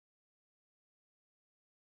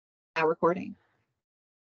Now recording.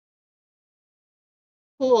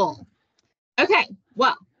 Cool. Okay,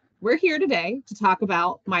 well, we're here today to talk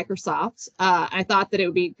about Microsoft. I thought that it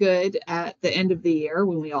would be good at the end of the year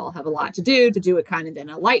when we all have a lot to do it kind of in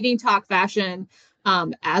a lightning talk fashion.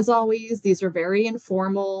 As always, these are very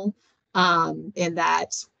informal in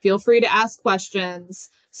that feel free to ask questions.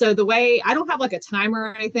 So the way, I don't have like a timer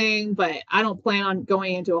or anything, but I don't plan on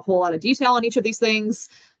going into a whole lot of detail on each of these things.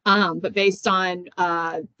 But based on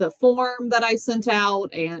the form that I sent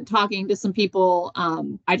out and talking to some people,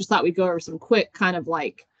 I just thought we'd go over some quick kind of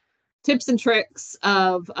like tips and tricks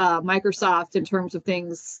of Microsoft in terms of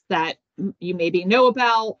things that you maybe know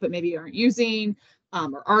about, but maybe aren't using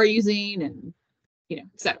or are using, and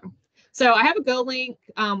etc. So I have a Go link,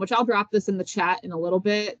 which I'll drop this in the chat in a little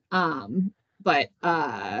bit.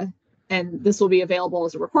 And this will be available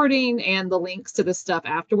as a recording and the links to this stuff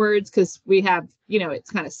afterwards, because we have,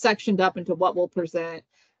 it's kind of sectioned up into what we'll present.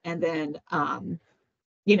 And then,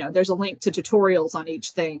 there's a link to tutorials on each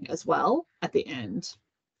thing as well at the end.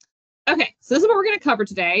 Okay, so this is what we're going to cover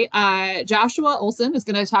today. Joshua Olson is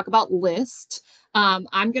going to talk about list.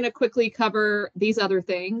 I'm going to quickly cover these other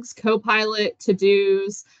things: Copilot,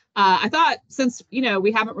 to-dos. I thought since,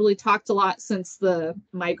 we haven't really talked a lot since the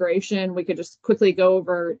migration, we could just quickly go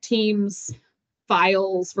over Teams,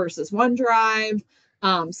 files versus OneDrive,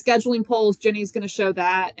 scheduling polls. Jenny's going to show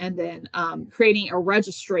that, and then creating a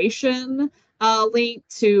registration link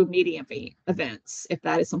to media events, if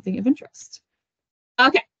that is something of interest.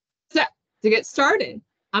 Okay, so to get started,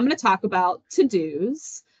 I'm going to talk about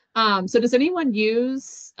to-dos. So does anyone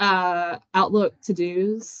use Outlook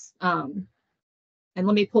to-dos? And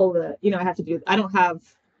let me pull the, I don't have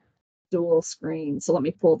dual screen, so let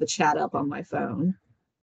me pull the chat up on my phone.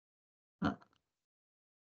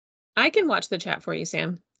 I can watch the chat for you,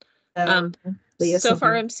 Sam. Leah, so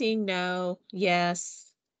far I'm seeing no,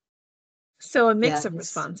 yes. So a mix of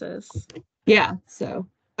responses. Yeah, so,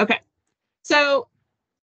 okay. So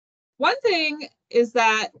one thing is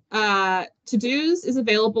that to-dos is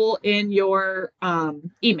available in your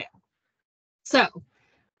email. So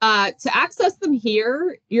to access them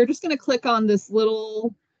here, you're just going to click on this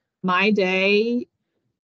little My Day.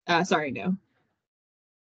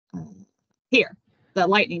 Here, the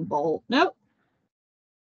lightning bolt. Nope.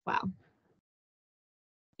 Wow.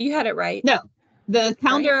 You had it right. No, the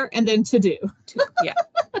calendar, right? And then to do. Yeah.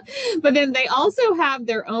 But then they also have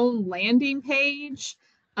their own landing page.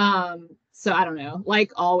 So I don't know,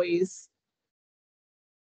 like always,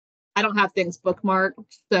 I don't have things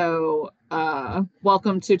bookmarked. So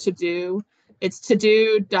welcome to do. It's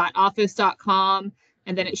todo.office.com.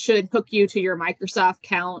 And then it should hook you to your Microsoft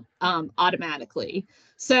account automatically.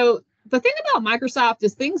 So the thing about Microsoft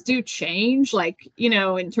is things do change, like,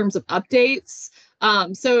 in terms of updates.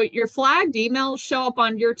 So your flagged emails show up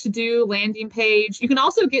on your to-do landing page. You can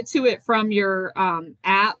also get to it from your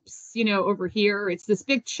apps, over here. It's this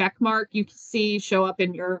big check mark you can see show up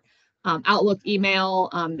in your Outlook email,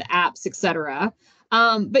 the apps, etc.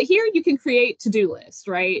 But here you can create to-do list,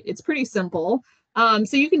 right? It's pretty simple.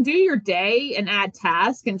 So you can do your day and add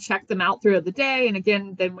tasks and check them out throughout the day. And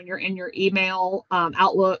again, then when you're in your email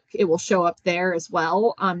Outlook, it will show up there as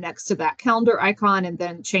well next to that calendar icon, and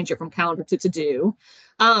then change it from calendar to to-do.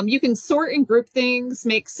 You can sort and group things,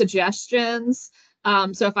 make suggestions.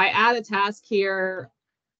 So if I add a task here,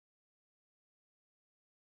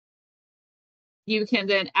 you can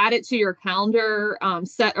then add it to your calendar,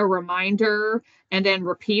 set a reminder, and then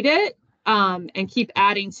repeat it. And keep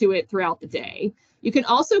adding to it throughout the day. You can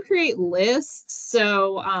also create lists.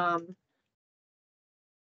 So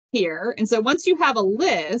here, and so once you have a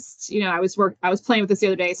list, I was playing with this the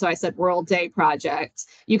other day, so I said World Day project.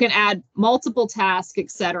 You can add multiple tasks,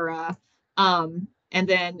 etc., and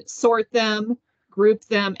then sort them, group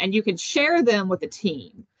them, and you can share them with a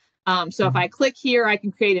team. So if I click here, I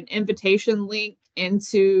can create an invitation link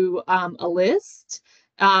into a list.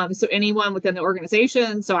 So anyone within the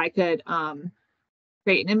organization, so I could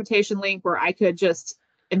create an invitation link where I could just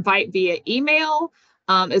invite via email,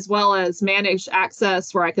 as well as manage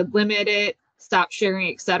access where I could limit it, stop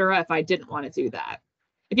sharing, etc. if I didn't want to do that.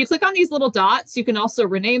 If you click on these little dots, you can also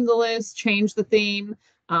rename the list, change the theme,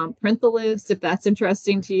 print the list if that's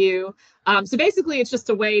interesting to you. So basically, it's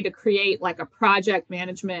just a way to create like a project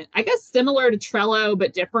management, I guess similar to Trello,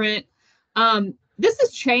 but different. This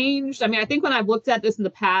has changed. I mean, I think when I've looked at this in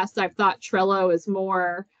the past, I've thought Trello is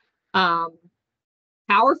more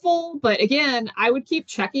powerful. But again, I would keep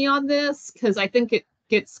checking on this because I think it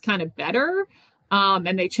gets kind of better.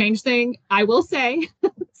 And they change things. I will say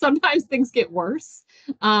sometimes things get worse.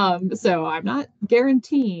 So I'm not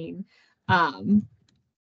guaranteeing.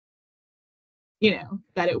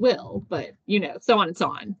 that it will, but so on and so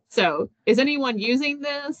on. So is anyone using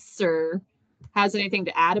this or has anything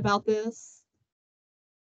to add about this?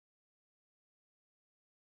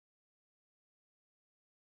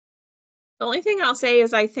 The only thing I'll say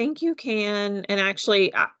is I think you can, and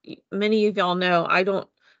actually many of y'all know I don't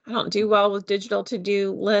do well with digital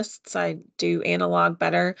to-do lists. I do analog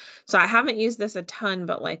better. So I haven't used this a ton,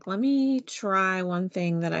 but like, let me try one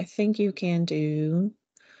thing that I think you can do.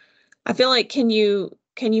 I feel like, can you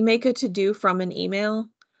make a to-do from an email?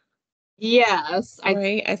 Yes,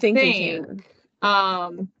 Right? I think you think.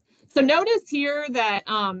 can. So notice here that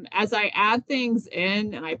as I add things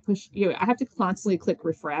in and I push, I have to constantly click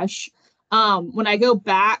refresh. When I go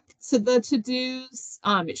back to the to-dos,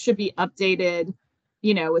 it should be updated,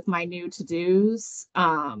 with my new to-dos.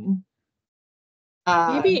 Maybe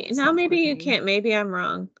It's now, not maybe you working. can't. Maybe I'm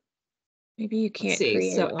wrong. Maybe you Let's can't see.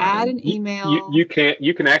 create So add one. an email. You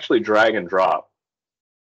can actually drag and drop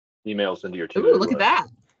emails into your Ooh, to-do look list. at that.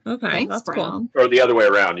 Okay, Thanks, that's Brown. cool. Or the other way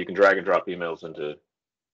around, you can drag and drop emails into.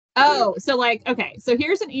 Oh, so like, okay, so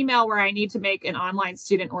here's an email where I need to make an online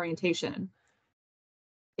student orientation.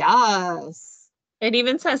 Yes. It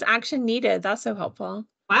even says action needed. That's so helpful.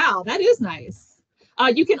 Wow, that is nice.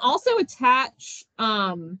 You can also attach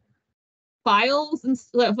files, and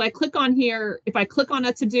if I click on here, if I click on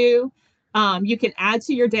a to-do, you can add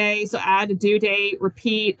to your day. So add a due date,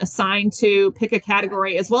 repeat, assign to, pick a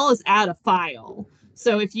category, as well as add a file.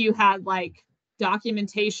 So if you had like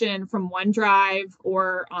documentation from OneDrive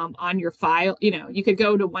or on your file, you could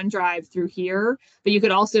go to OneDrive through here, but you could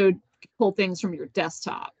also pull things from your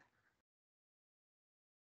desktop.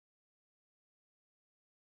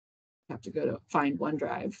 Have to go to find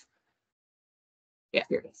OneDrive. Yeah,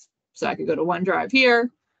 here it is. So I could go to OneDrive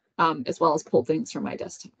here, as well as pull things from my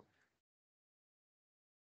desktop.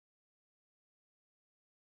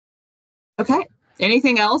 Okay,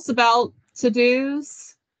 anything else about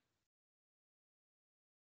to-dos?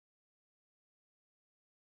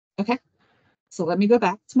 Okay, so let me go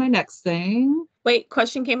back to my next thing. Wait,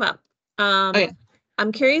 question came up. Oh, yeah.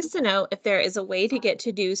 I'm curious to know if there is a way to get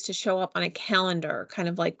to-dos to show up on a calendar, kind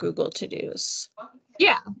of like Google to-dos.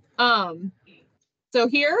 Yeah. So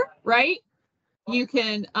here, right, you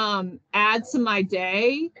can add to my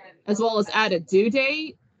day as well as add a due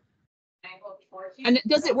date. And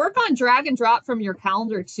does it work on drag and drop from your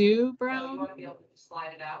calendar too, Brown?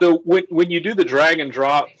 So when you do the drag and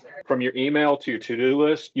drop from your email to your to-do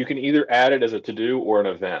list, you can either add it as a to-do or an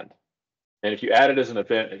event. And if you add it as an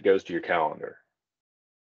event, it goes to your calendar.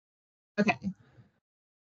 Okay.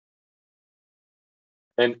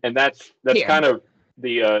 And that's Here. kind of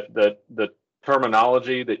the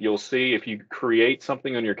terminology that you'll see if you create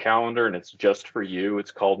something on your calendar and it's just for you,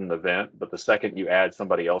 it's called an event. But the second you add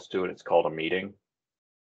somebody else to it, it's called a meeting.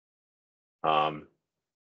 So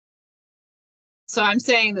I'm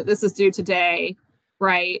saying that this is due today,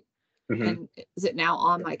 right? Mm-hmm. And is it now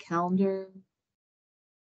on my calendar?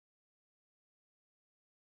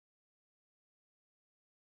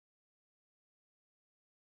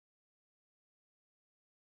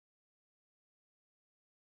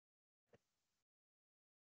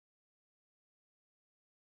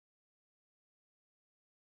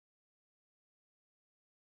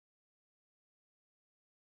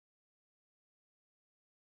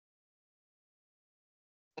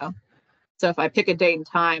 Oh. So if I pick a date and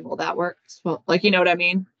time, will that work? Well, like, you know what I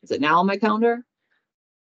mean? Is it now on my calendar?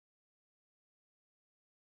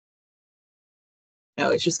 No,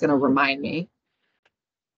 it's just going to remind me.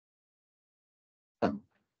 Oh.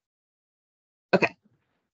 Okay.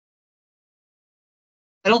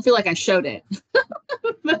 I don't feel like I showed it.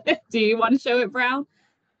 Do you want to show it, Brown?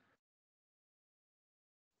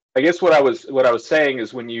 I guess what I was saying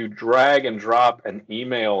is when you drag and drop an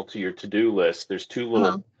email to your to-do list, there's two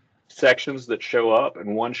little sections that show up,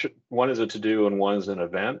 and one is a to-do and one is an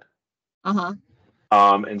event.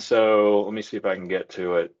 And so let me see if I can get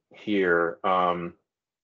to it here.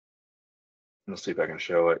 Let's see if I can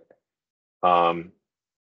show it.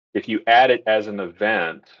 If you add it as an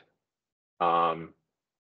event, so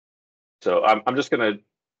I'm just gonna,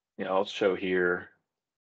 I'll show here.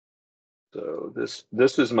 So this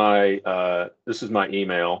is my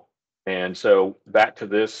email, and so back to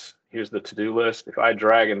this. Here's the to-do list. If I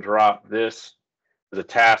drag and drop this as a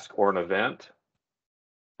task or an event,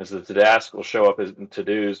 as the task will show up as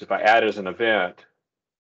to-dos. If I add it as an event,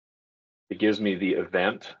 it gives me the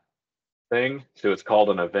event thing. So it's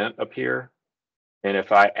called an event up here. And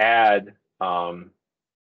if I add, so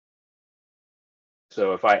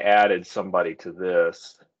if I added somebody to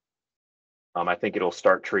this, I think it'll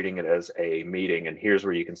start treating it as a meeting. And here's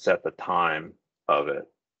where you can set the time of it.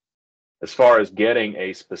 as far as getting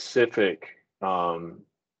a specific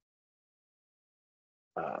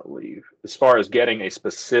leave, as far as getting a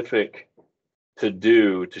specific to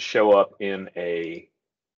do to show up in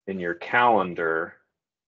your calendar,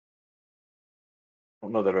 I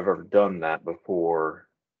don't know that I've ever done that before.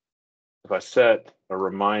 If I set a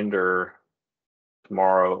reminder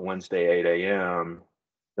tomorrow, Wednesday, 8 a.m.,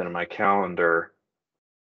 then in my calendar,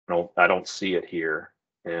 I don't see it here.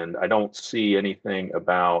 And I don't see anything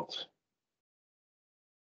about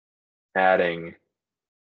adding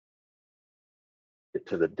it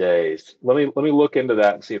to the days. Let me look into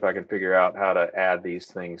that and see if I can figure out how to add these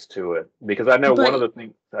things to it. Because I know one of the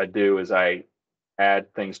things I do is I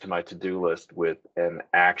add things to my to-do list with an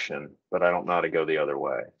action, but I don't know how to go the other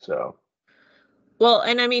way. So, well,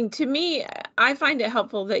 and I mean, to me, I find it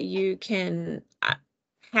helpful that you can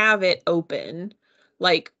have it open,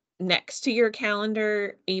 like next to your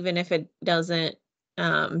calendar, even if it doesn't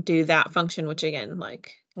do that function, which again,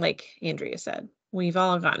 like Andrea said, we've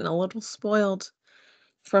all gotten a little spoiled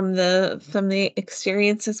from the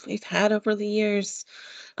experiences we've had over the years.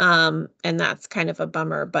 And that's kind of a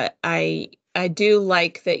bummer, but I do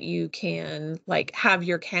like that you can like have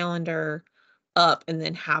your calendar up and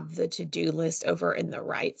then have the to-do list over in the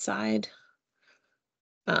right side.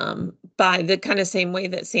 By the kind of same way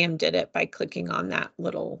that Sam did it by clicking on that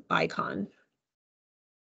little icon.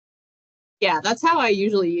 Yeah, that's how I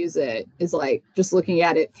usually use it, is like just looking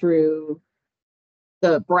at it through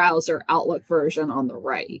the browser Outlook version on the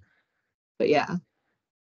right. But yeah.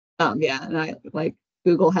 Yeah, and I like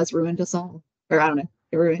Google has ruined us all. Or I don't know.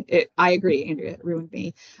 I agree, Andrea, it ruined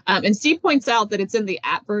me. And Steve points out that it's in the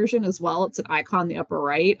app version as well. It's an icon in the upper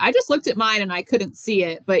right. I just looked at mine and I couldn't see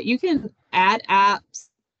it, but you can add apps,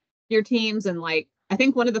 your teams, and like I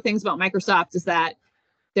think one of the things about Microsoft is that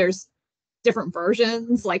there's different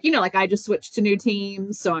versions. Like, like I just switched to new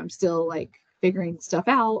teams, so I'm still like figuring stuff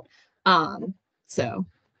out. So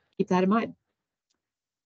keep that in mind.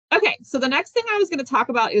 Okay, so the next thing I was going to talk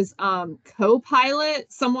about is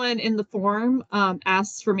Copilot. Someone in the forum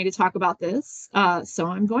asked for me to talk about this, so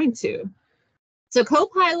I'm going to. So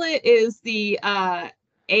Copilot is the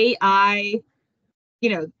AI,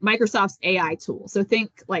 Microsoft's AI tool. So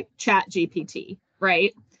think like ChatGPT,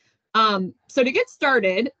 right? So to get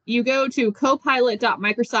started, you go to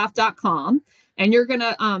copilot.microsoft.com and you're going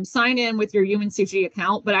to sign in with your UNCG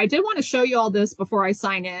account. But I did want to show you all this before I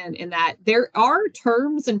sign in that there are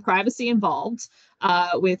terms and privacy involved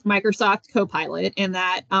with Microsoft Copilot, and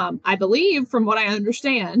that I believe, from what I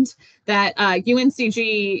understand, that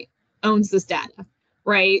UNCG owns this data,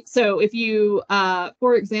 right? So if you,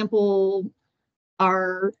 for example,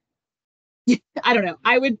 are, I don't know,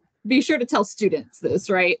 I would be sure to tell students this,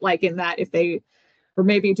 right? Like in that if they were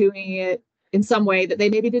maybe doing it in some way that they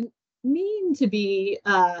maybe didn't mean to be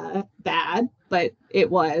bad, but it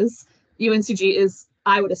was, UNCG is,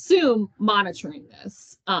 I would assume, monitoring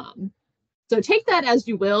this. So take that as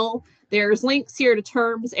you will. There's links here to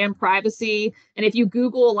terms and privacy. And if you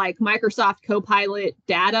Google like Microsoft Copilot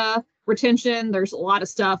data retention, there's a lot of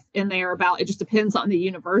stuff in there about, it just depends on the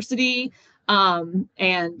university. And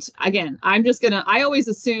again, I always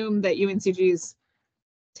assume that UNCG is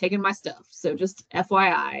taking my stuff. So just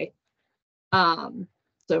FYI.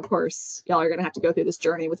 So of course, y'all are going to have to go through this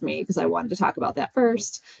journey with me because I wanted to talk about that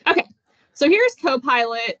first. Okay, so here's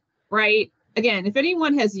Copilot, right? Again, if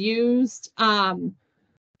anyone has used, and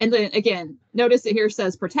then again, notice it here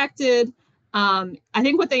says protected. I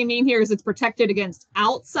think what they mean here is it's protected against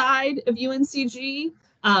outside of UNCG.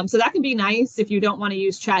 So that can be nice if you don't want to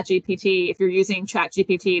use ChatGPT. If you're using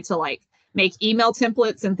ChatGPT to like make email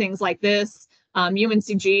templates and things like this,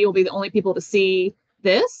 UNCG will be the only people to see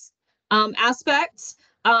this aspect.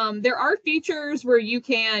 There are features where you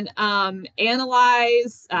can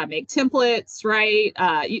analyze, make templates, right?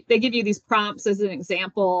 They give you these prompts as an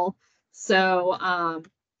example. So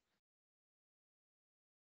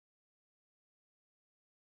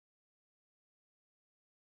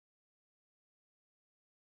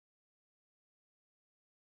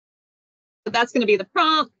that's going to be the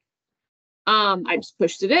prompt. I just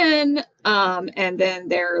pushed it in, and then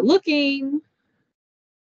they're looking,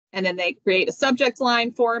 and then they create a subject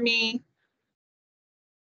line for me.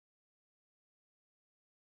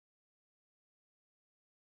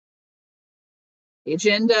 The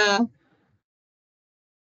agenda,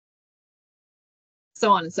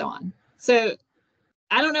 so on and so on. So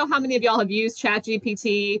I don't know how many of y'all have used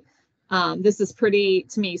ChatGPT. This is pretty,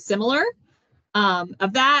 to me, similar.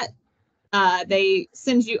 Of that, they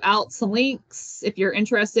send you out some links if you're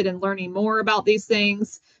interested in learning more about these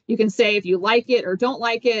things. you can say if you like it or don't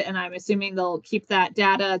like it, and I'm assuming they'll keep that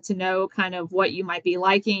data to know kind of what you might be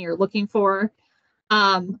liking or looking for.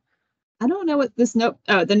 I don't know what this note,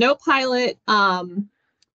 the note pilot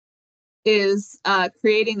is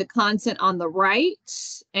creating the content on the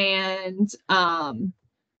right and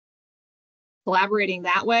collaborating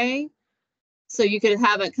that way. So you could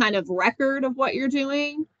have a kind of record of what you're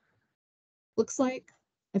doing. Looks like.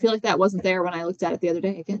 I feel like that wasn't there when I looked at it the other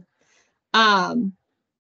day again. And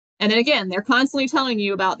then again, they're constantly telling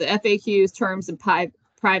you about the FAQs, terms, and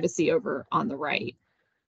privacy over on the right.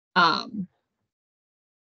 And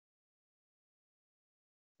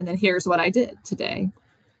then here's what I did today.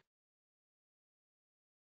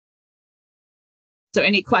 So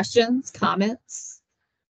any questions, comments?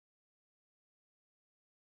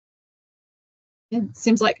 It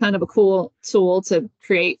seems like kind of a cool tool to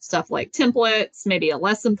create stuff like templates, maybe a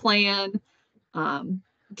lesson plan.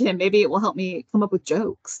 Again, maybe it will help me come up with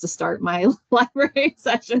jokes to start my library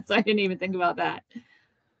sessions. I didn't even think about that.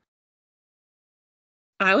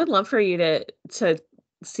 I would love for you to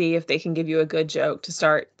see if they can give you a good joke to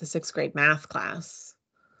start the 6th grade math class.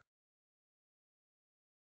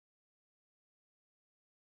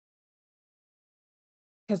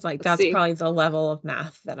 Because like that's probably the level of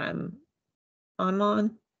math that I'm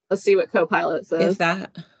on. Let's see what Copilot says. If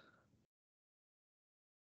that.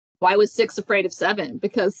 Why was 6 afraid of 7?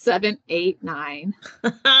 Because 7, 8, 9.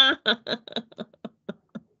 I'm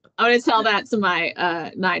going to tell that to my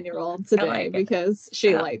 9-year-old today because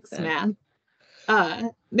she likes math.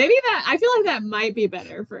 Maybe that, I feel like that might be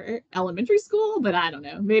better for elementary school, but I don't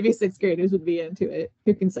know. Maybe 6th graders would be into it.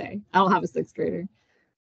 Who can say? I don't have a 6th grader.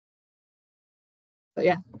 But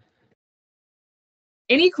yeah.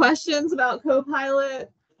 Any questions about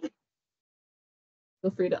Copilot?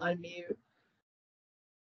 Feel free to unmute.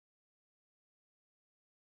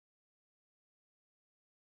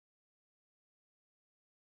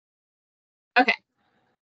 Okay.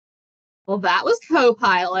 Well, that was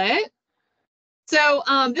Copilot. So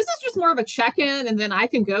this is just more of a check-in, and then I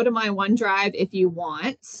can go to my OneDrive if you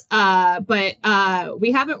want. But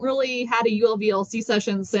we haven't really had a ULVLC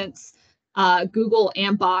session since Google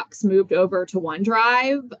and Box moved over to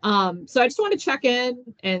OneDrive. So I just want to check in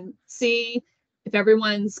and see if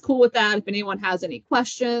everyone's cool with that, if anyone has any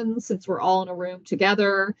questions, since we're all in a room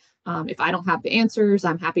together. If I don't have the answers,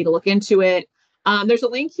 I'm happy to look into it. There's a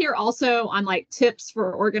link here also on like tips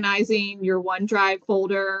for organizing your OneDrive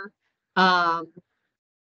folder.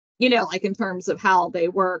 You know, like in terms of how they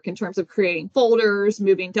work, in terms of creating folders,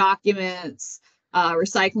 moving documents,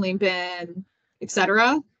 recycling bin,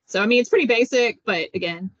 etc. So, I mean, it's pretty basic, but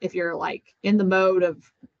again, if you're like in the mode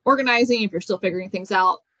of organizing, if you're still figuring things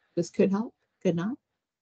out, this could help, could not.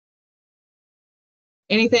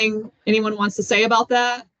 Anything anyone wants to say about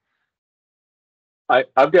that?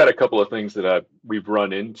 I've got a couple of things that we've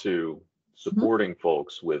run into supporting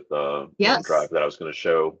folks with Yes. OneDrive that I was going to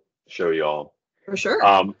show y'all. For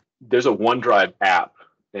sure. There's a OneDrive app,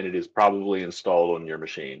 and it is probably installed on your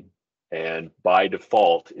machine. And by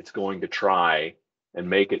default, it's going to try and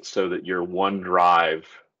make it so that your OneDrive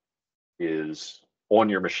is on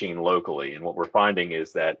your machine locally. And what we're finding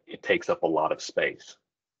is that it takes up a lot of space.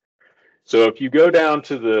 So if you go down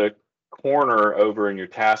to the corner over in your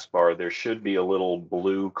taskbar, there should be a little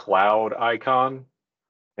blue cloud icon.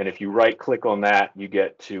 And if you right click on that, you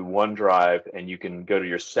get to OneDrive and you can go to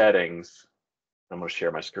your settings. I'm going to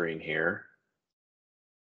share my screen here.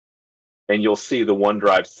 And you'll see the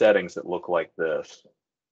OneDrive settings that look like this.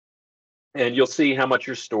 And you'll see how much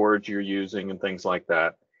your storage you're using and things like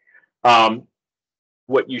that.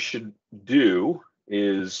 What you should do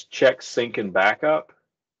is check sync and backup,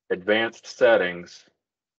 advanced settings,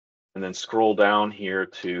 and then scroll down here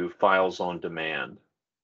to files on demand.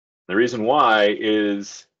 The reason why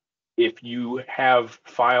is if you have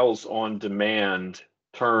files on demand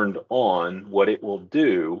turned on, what it will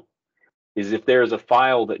do is if there's a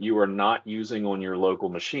file that you are not using on your local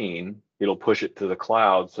machine, it'll push it to the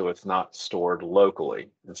cloud so it's not stored locally.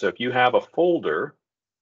 And so if you have a folder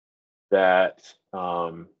that,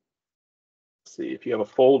 let's see, if you have a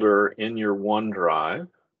folder in your OneDrive,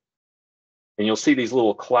 and you'll see these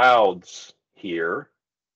little clouds here,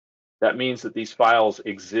 that means that these files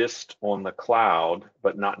exist on the cloud,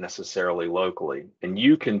 but not necessarily locally. And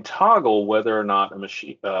you can toggle whether or not a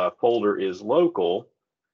machine folder is local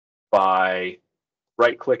by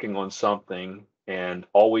right-clicking on something and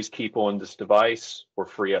always keep on this device or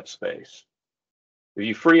free up space. If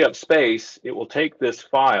you free up space, it will take this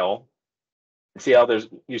file. See how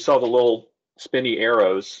you saw the little spinny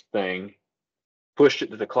arrows thing, pushed it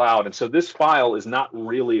to the cloud. And so this file is not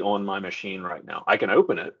really on my machine right now. I can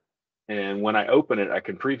open it and when I open it, I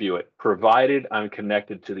can preview it, provided I'm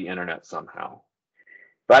connected to the internet somehow.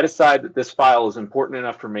 If I decide that this file is important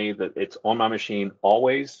enough for me that it's on my machine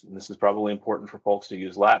always, and this is probably important for folks who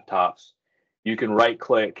use laptops, you can right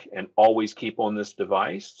click and always keep on this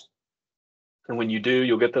device. And when you do,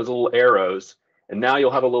 you'll get those little arrows, and now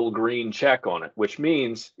you'll have a little green check on it, which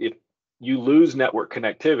means if you lose network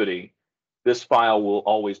connectivity, this file will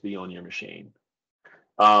always be on your machine.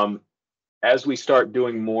 As we start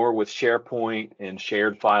doing more with SharePoint and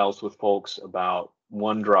shared files with folks about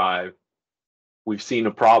OneDrive, we've seen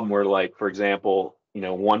a problem where, like, for example,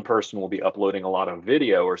 one person will be uploading a lot of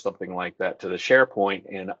video or something like that to the SharePoint,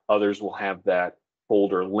 and others will have that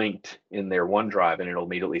folder linked in their OneDrive, and it'll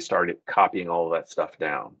immediately start copying all of that stuff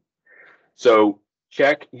down. So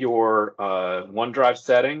check your OneDrive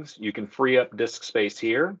settings. You can free up disk space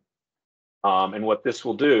here. And what this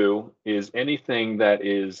will do is anything that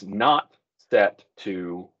is not set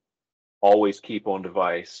to always keep on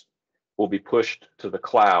device will be pushed to the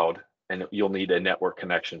cloud, and you'll need a network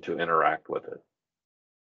connection to interact with it.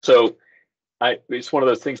 So it's one of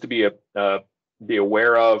those things to be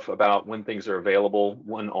aware of about when things are available,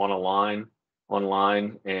 when online,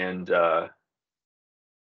 and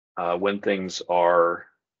when things are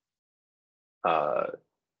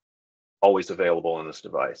always available in this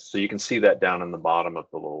device. So you can see that down in the bottom of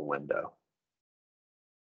the little window.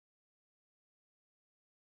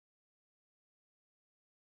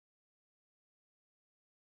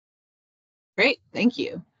 Great, thank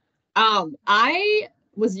you. I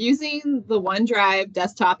was using the OneDrive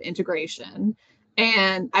desktop integration,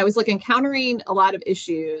 and I was encountering a lot of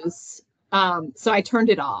issues. So I turned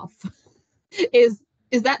it off. Is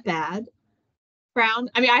that bad, Brown?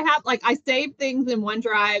 I mean, I save things in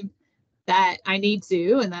OneDrive that I need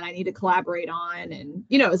to, and that I need to collaborate on, and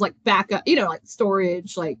it's like backup, like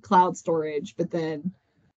storage, like cloud storage. But then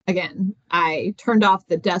again, I turned off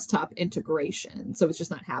the desktop integration, so it's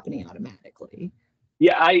just not happening automatically.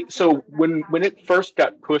 Yeah, so when it first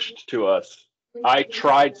got pushed to us, I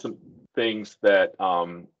tried some things that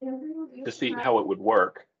to see how it would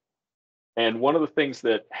work. And one of the things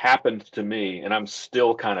that happened to me, and I'm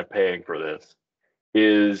still kind of paying for this,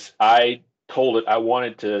 is I told it I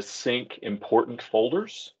wanted to sync important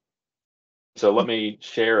folders. So let me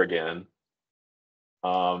share again.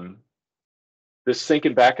 This sync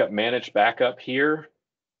and backup, manage backup here,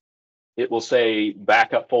 it will say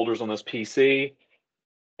backup folders on this PC.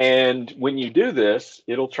 And when you do this,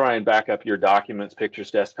 it'll try and back up your documents, pictures,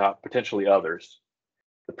 desktop, potentially others.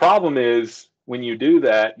 The problem is when you do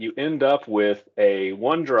that, you end up with a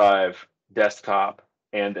OneDrive desktop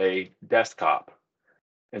and a desktop.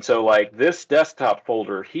 And so like this desktop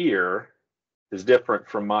folder here is different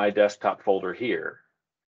from my desktop folder here.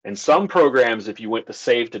 And some programs, if you went to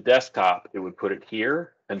save to desktop, it would put it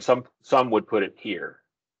here, and some would put it here.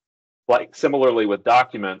 Like similarly with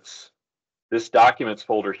documents, this documents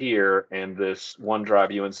folder here and this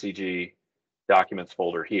OneDrive UNCG documents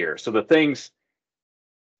folder here. So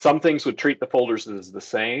some things would treat the folders as the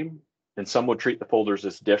same, and some would treat the folders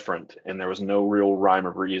as different, and there was no real rhyme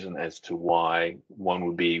or reason as to why one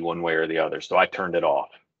would be one way or the other. So I turned it off.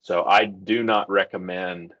 So I do not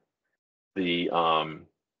recommend the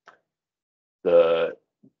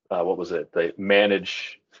what was it? The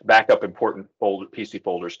manage backup important PC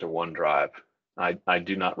folders to OneDrive. I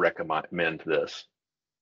do not recommend this.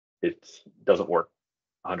 It doesn't work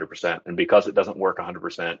 100%, and because it doesn't work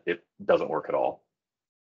 100%, it doesn't work at all.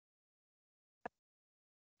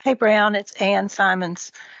 Hey, Brown, it's Ann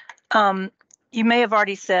Simons. You may have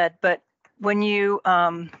already said, but when you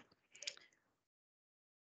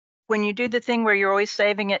do the thing where you're always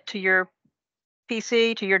saving it to your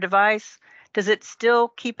PC, to your device, does it still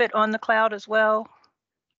keep it on the cloud as well?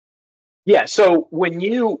 Yeah, so when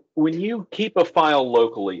you keep a file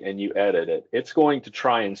locally and you edit it, it's going to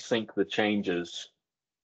try and sync the changes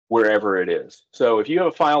wherever it is. So if you have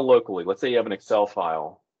a file locally, let's say you have an Excel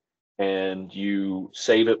file and you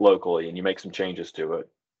save it locally and you make some changes to it,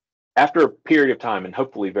 after a period of time, and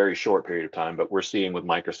hopefully very short period of time, but we're seeing with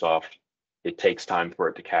Microsoft, it takes time for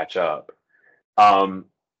it to catch up.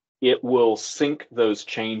 It will sync those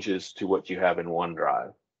changes to what you have in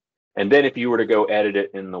OneDrive. And then if you were to go edit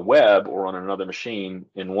it in the web or on another machine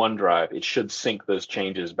in OneDrive, it should sync those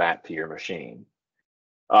changes back to your machine.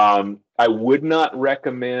 I would not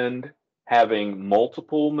recommend having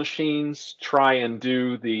multiple machines try and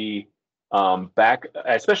do the I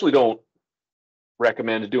especially don't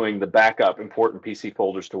recommend doing the backup important PC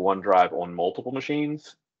folders to OneDrive on multiple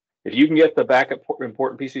machines. If you can get the backup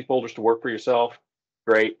important PC folders to work for yourself,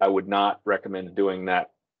 great. I would not recommend doing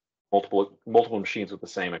that multiple machines with the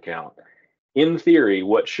same account. in theory,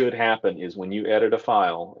 what should happen is when you edit a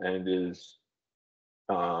file and it is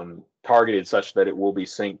targeted such that it will be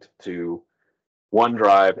synced to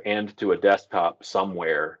OneDrive and to a desktop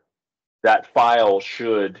somewhere, that file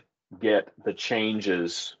should get the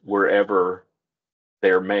changes wherever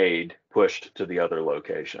they're made pushed to the other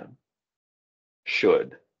location.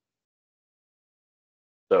 Should.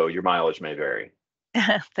 So your mileage may vary.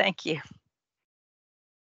 Thank you.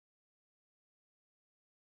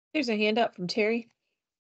 There's a hand up from Terry.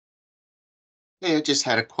 Hey, I just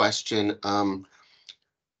had a question.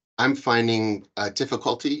 I'm finding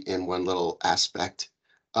difficulty in one little aspect.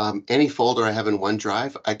 Any folder I have in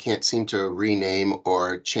OneDrive, I can't seem to rename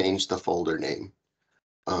or change the folder name.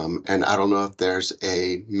 And I don't know if there's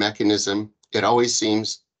a mechanism. It always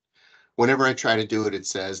seems, whenever I try to do it, it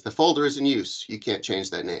says the folder is in use. You can't change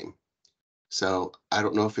that name. So I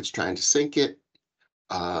don't know if it's trying to sync it.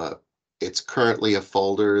 It's currently a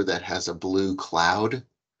folder that has a blue cloud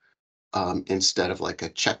instead of like a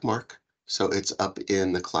check mark. So it's up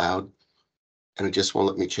in the cloud and it just won't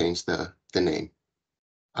let me change the name.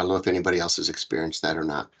 I don't know if anybody else has experienced that or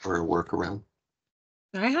not, or a workaround.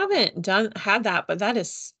 I haven't had that, but that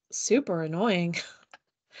is super annoying.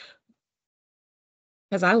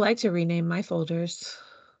 Because I like to rename my folders.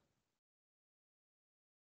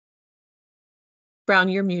 Brown,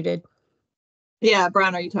 you're muted. Yeah,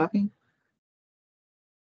 Brown, are you talking?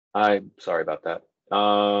 I'm sorry about that.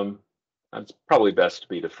 It's probably best to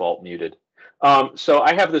be default muted. So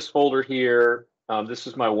I have this folder here. This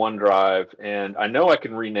is my OneDrive, and I know I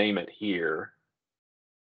can rename it here.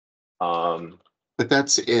 But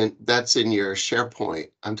that's in your SharePoint.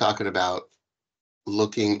 I'm talking about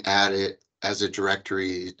looking at it as a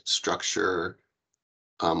directory structure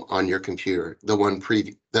on your computer.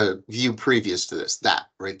 The view previous to this, that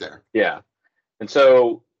right there. Yeah, and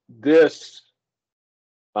so this,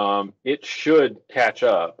 it should catch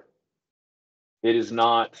up. It is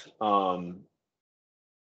not.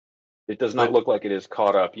 It does not look like it is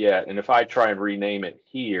caught up yet. And if I try and rename it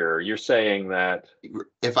here, you're saying that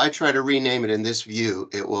if I try to rename it in this view,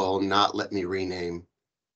 it will not let me rename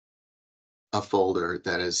a folder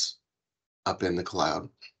that is up in the cloud.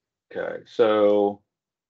 okay. So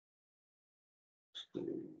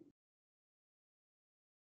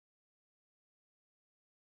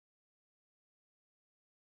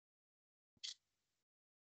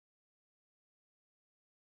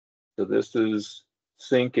this is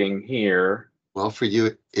syncing here. Well, for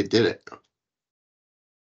you, it did it.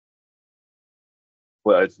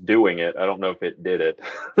 Well, it's doing it. I don't know if it did it.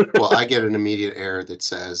 Well, I get an immediate error that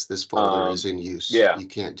says this folder is in use. Yeah. You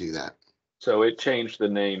can't do that. So it changed the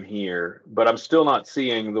name here, but I'm still not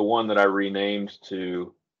seeing the one that I renamed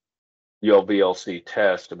to ULVLC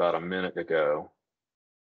test about a minute ago.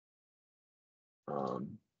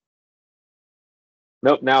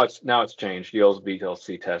 Nope, now it's changed.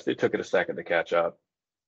 ULVLC test. It took it a second to catch up.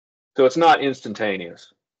 So it's not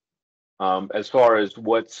instantaneous. As far as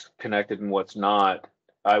what's connected and what's not,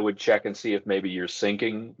 I would check and see if maybe your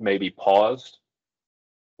syncing maybe paused,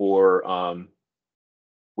 or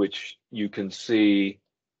which you can see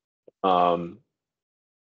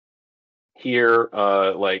here,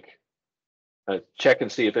 check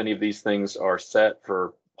and see if any of these things are set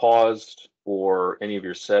for paused or any of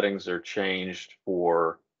your settings are changed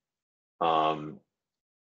for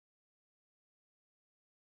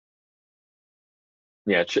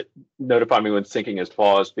notify me when syncing is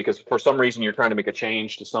paused, because for some reason you're trying to make a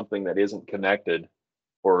change to something that isn't connected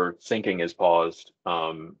or syncing is paused.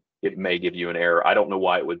 It may give you an error. I don't know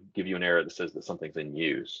why it would give you an error that says that something's in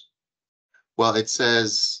use. Well, it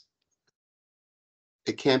says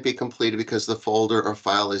it can't be completed because the folder or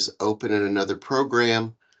file is open in another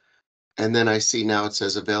program. And then I see now it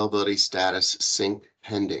says availability status sync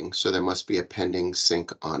pending. So there must be a pending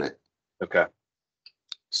sync on it. Okay.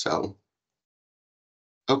 So,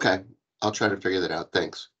 okay, I'll try to figure that out.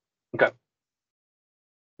 Thanks. Okay.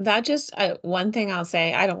 That just one thing I'll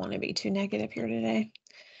say, I don't want to be too negative here today,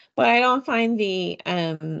 but I don't find the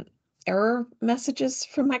error messages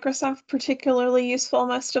from Microsoft particularly useful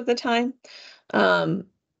most of the time.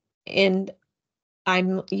 And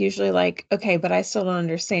I'm usually like, okay, but I still don't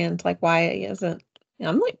understand like why it isn't.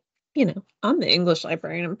 I'm like, I'm the English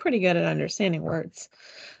librarian. I'm pretty good at understanding words.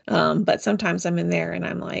 But sometimes I'm in there and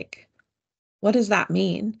I'm like, what does that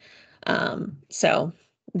mean? So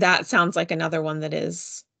that sounds like another one that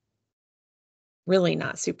is really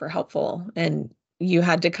not super helpful. And you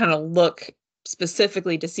had to kind of look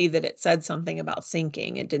specifically to see that it said something about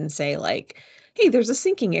syncing. It didn't say like, hey, there's a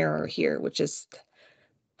syncing error here, which is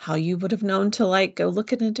how you would have known to like go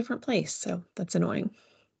look in a different place. So that's annoying.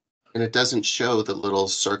 And it doesn't show the little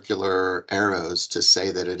circular arrows to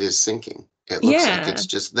say that it is syncing. It looks like it's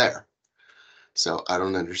just there. So I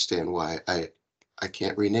don't understand why I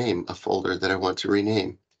can't rename a folder that I want to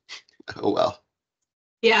rename. Oh, well.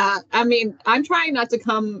 Yeah, I mean, I'm trying not to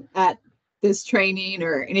come at this training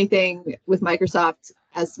or anything with Microsoft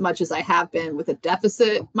as much as I have been with a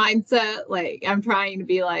deficit mindset. Like, I'm trying to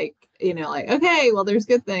be like, like, okay, well, there's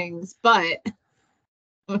good things, but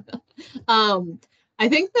I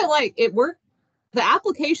think that like the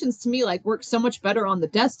applications to me like work so much better on the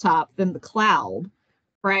desktop than the cloud,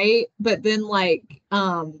 right? But then like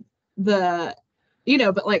but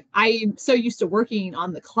like I'm so used to working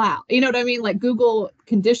on the cloud. You know what I mean? Like Google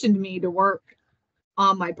conditioned me to work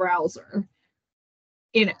on my browser.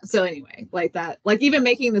 So anyway, like that, like even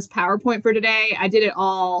making this PowerPoint for today, I did it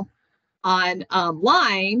all on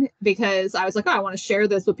line because I was like, oh, I want to share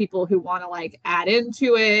this with people who want to like add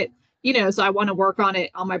into it, so I want to work on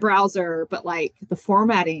it on my browser, but like the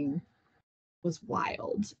formatting was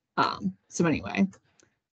wild. So anyway,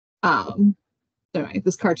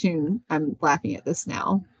 this cartoon, I'm laughing at this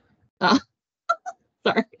now.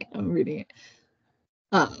 Sorry, I'm reading it.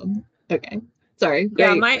 Okay. Sorry.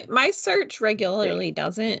 Yeah, Great. my search regularly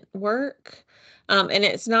doesn't work. And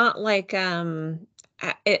it's not like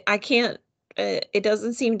I can't it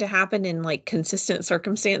doesn't seem to happen in like consistent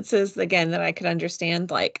circumstances again that I could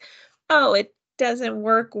understand, like, oh, it doesn't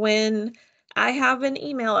work when I have an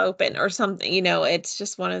email open or something, it's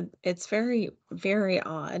just it's very, very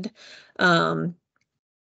odd.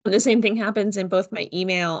 The same thing happens in both my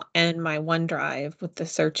email and my OneDrive with the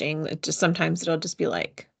searching. It just sometimes it'll just be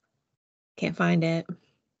like, can't find it.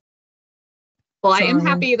 Well, I am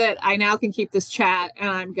happy that I now can keep this chat, and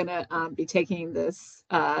I'm gonna be taking this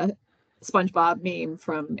SpongeBob meme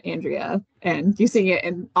from Andrea and using it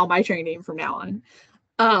in all my training from now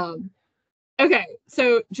on. Okay,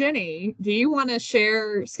 so Jenny, do you want to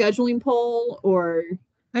share scheduling poll, or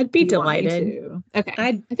I'd be delighted. Okay,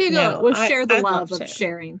 I think we'll share the love of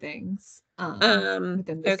sharing things.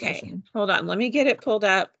 Within this session. Hold on, let me get it pulled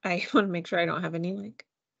up. I want to make sure I don't have any like.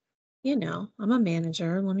 I'm a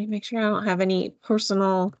manager. Let me make sure I don't have any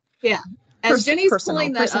personal. Yeah. As Jenny's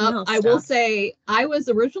pulling that up, I will say I was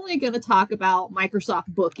originally going to talk about Microsoft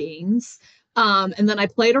bookings. And then I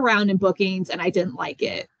played around in bookings and I didn't like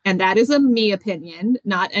it. And that is a me opinion,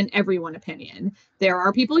 not an everyone opinion. There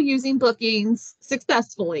are people using bookings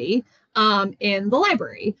successfully in the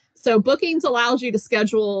library. So bookings allows you to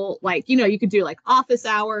schedule, like, you could do like office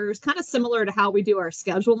hours, kind of similar to how we do our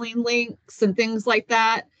scheduling links and things like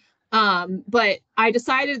that. But I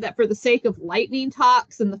decided that for the sake of lightning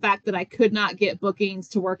talks and the fact that I could not get bookings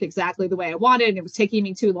to work exactly the way I wanted, and it was taking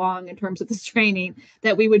me too long in terms of this training,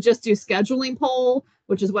 that we would just do scheduling poll,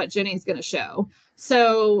 which is what Jenny's going to show.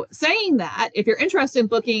 So saying that, if you're interested in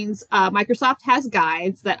bookings, Microsoft has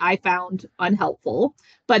guides that I found unhelpful,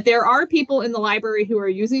 but there are people in the library who are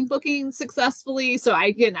using bookings successfully. So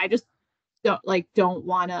I just don't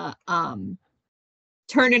want to,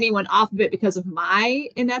 turn anyone off of it because of my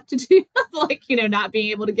ineptitude, not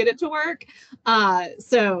being able to get it to work.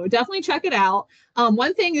 So definitely check it out.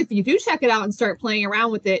 One thing, if you do check it out and start playing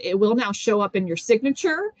around with it, it will now show up in your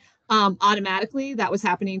signature automatically. That was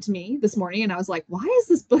happening to me this morning, and I was like, why is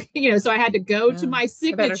this book? So I had to go to my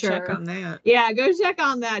signature. I better check on that. Yeah, go check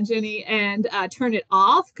on that, Jenny, and turn it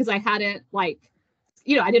off because I hadn't I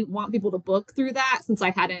didn't want people to book through that since I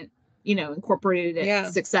hadn't, incorporated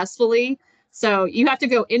it successfully. So you have to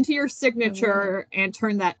go into your signature and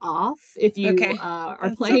turn that off if you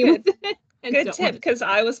are playing with it. Good tip, because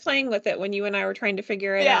I was playing with it when you and I were trying to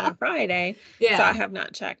figure it out on Friday. Yeah. So I have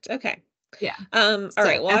not checked. Okay. Yeah. All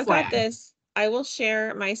right. Well, I've got this. I will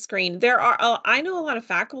share my screen. I know a lot of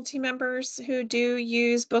faculty members who do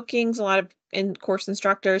use bookings, a lot of course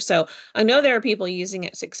instructors. So I know there are people using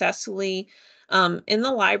it successfully. In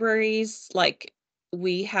the libraries, like,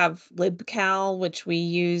 we have LibCal, which we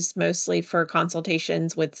use mostly for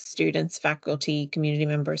consultations with students, faculty, community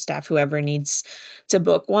members, staff, whoever needs to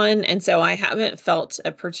book one. And so I haven't felt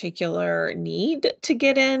a particular need to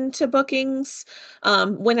get into bookings.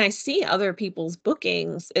 When I see other people's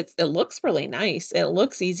bookings, it looks really nice. It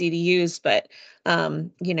looks easy to use, but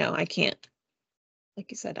I can't, like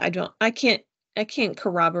you said, I can't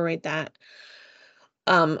corroborate that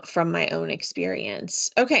from my own experience.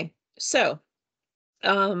 Okay, so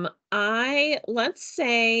let's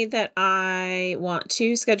say that I want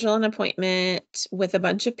to schedule an appointment with a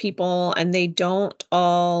bunch of people and they don't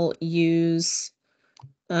all use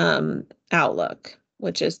Outlook,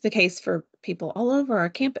 which is the case for people all over our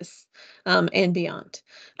campus and beyond.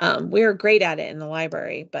 We're great at it in the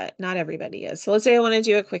library, but not everybody is. So let's say I want to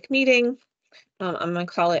do a quick meeting. I'm going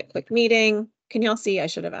to call it quick meeting. Can y'all see? I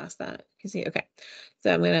should have asked that. You see? Okay.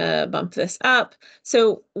 So I'm going to bump this up.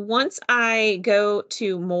 So once I go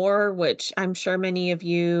to more, which I'm sure many of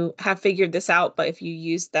you have figured this out, but if you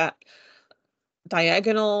use that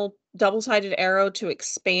diagonal double-sided arrow to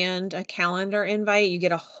expand a calendar invite, you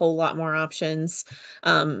get a whole lot more options.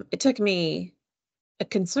 It took me a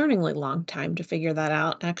concerningly long time to figure that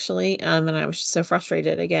out, actually. And I was so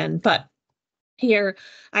frustrated again, but here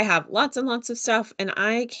I have lots and lots of stuff, and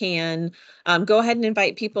I can go ahead and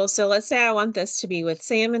invite people. So let's say I want this to be with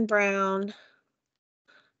Sam and Brown.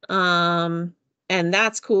 And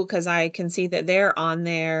that's cool because I can see that they're on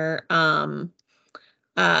there.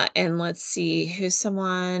 And let's see who's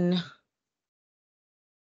someone.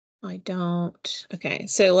 I don't. Okay,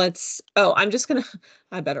 so I'm just gonna,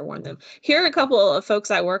 I better warn them. Here are a couple of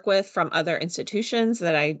folks I work with from other institutions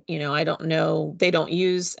that I don't know, they don't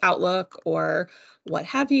use Outlook or what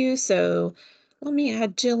have you. So let me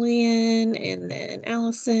add Jillian and then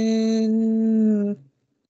Allison,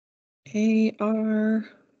 A.R.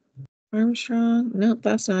 Armstrong. Nope,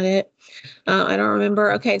 that's not it. I don't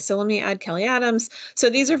remember. Okay, so let me add Kelly Adams. So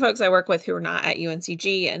these are folks I work with who are not at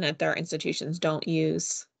UNCG and at their institutions don't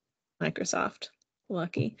use Microsoft.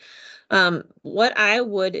 Lucky. What I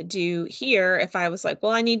would do here if I was like,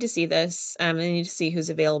 well, I need to see this. I need to see who's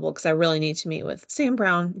available because I really need to meet with Sam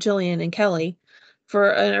Brown, Jillian, and Kelly for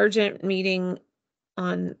an urgent meeting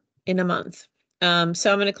in a month. So I'm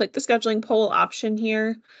going to click the scheduling poll option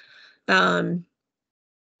here. And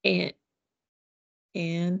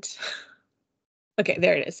okay,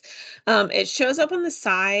 there it is. It shows up on the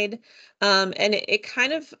side, and it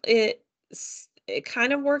kind of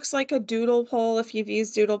works like a doodle poll if you've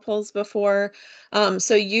used doodle polls before.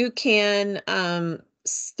 So you can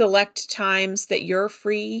select times that you're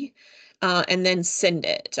free and then send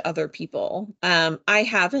it to other people. I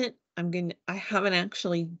haven't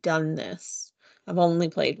actually done this. I've only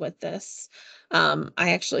played with this.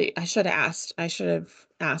 I should have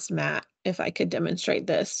asked Matt if I could demonstrate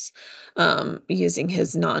this using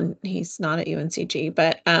he's not at UNCG,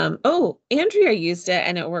 but oh, Andrea used it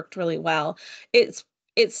and it worked really well. It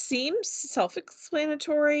seems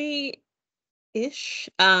self-explanatory ish,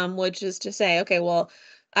 which is to say, okay, well,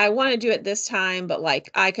 I want to do it this time, but like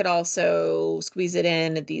I could also squeeze it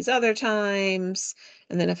in at these other times.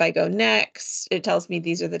 And then if I go next, it tells me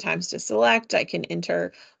these are the times to select. I can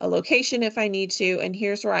enter a location if I need to. And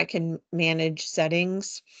here's where I can manage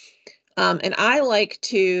settings. And I like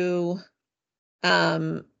to,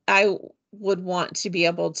 I would want to be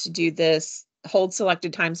able to do this, hold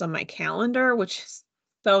selected times on my calendar, which is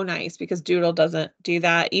so nice because Doodle doesn't do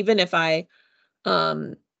that. Even if I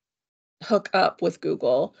hook up with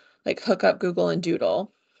Google, like hook up Google and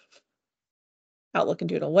Doodle, Outlook and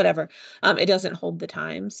Doodle, whatever. It doesn't hold the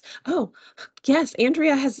times. Oh, yes,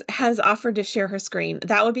 Andrea has offered to share her screen.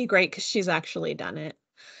 That would be great because she's actually done it.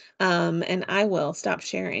 And I will stop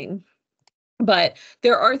sharing. But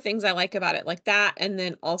there are things I like about it like that. And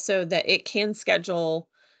then also that it can schedule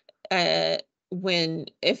if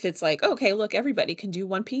it's like, okay, look, everybody can do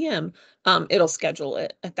 1 p.m. It'll schedule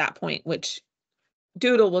it at that point, which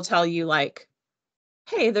Doodle will tell you like,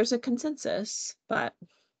 hey, there's a consensus, but.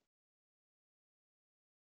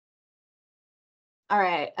 All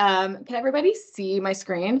right. Can everybody see my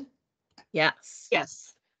screen? Yes. Yes.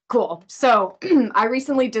 Cool. So I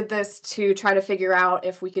recently did this to try to figure out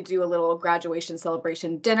if we could do a little graduation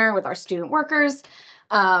celebration dinner with our student workers.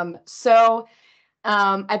 I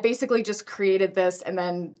basically just created this and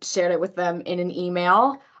then shared it with them in an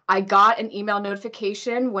email. I got an email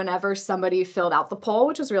notification whenever somebody filled out the poll,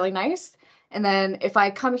 which was really nice. And then if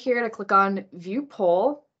I come here to click on view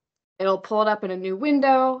poll, it'll pull it up in a new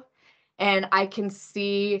window and I can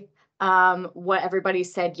see what everybody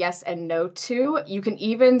said yes and no to. You can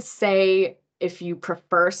even say if you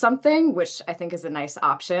prefer something, which I think is a nice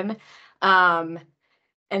option.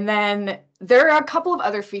 And then there are a couple of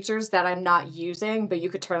other features that I'm not using, but you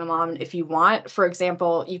could turn them on if you want. For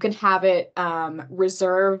example, you can have it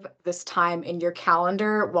reserve this time in your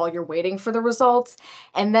calendar while you're waiting for the results.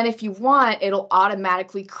 And then if you want, it'll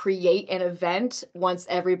automatically create an event once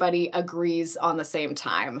everybody agrees on the same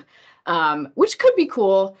time, which could be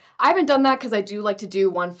cool. I haven't done that because I do like to do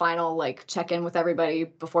one final like check-in with everybody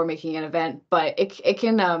before making an event, but it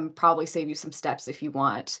can probably save you some steps if you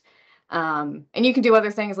want. And you can do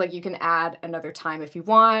other things like you can add another time if you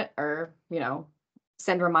want, or,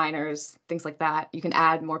 send reminders, things like that. You can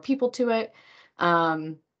add more people to it.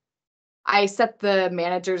 I set the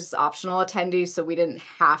managers optional attendees, so we didn't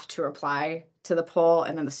have to reply to the poll,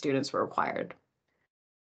 and then the students were required.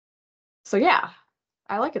 So yeah,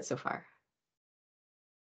 I like it so far.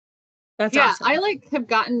 That's Yeah, awesome. I like have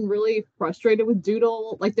gotten really frustrated with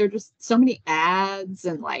Doodle. Like there are just so many ads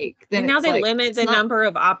and like then And now it's they like limit it's the not, number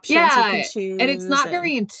of options you can yeah, choose. and it's not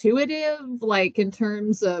very intuitive, like in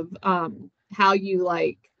terms of how you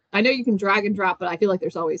like. I know you can drag and drop, but I feel like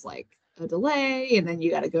there's always like a delay, and then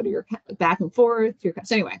you got to go to your back and forth.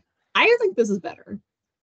 So anyway, I think this is better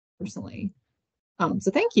personally.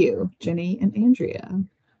 So thank you, Jenny and Andrea.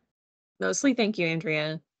 Mostly thank you,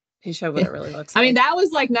 Andrea, who showed what it really looks I like. mean, that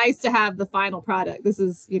was like nice to have the final product. This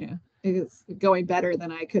is, you know, it's going better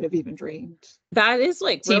than I could have even dreamed. That is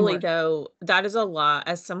like really Teamwork. though, that is a lot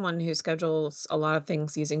as someone who schedules a lot of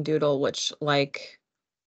things using Doodle, which like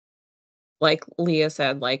Leah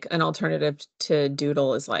said, like an alternative to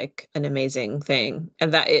Doodle is like an amazing thing.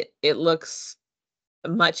 And that it looks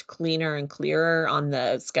much cleaner and clearer on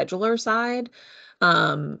the scheduler side.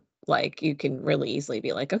 Like you can really easily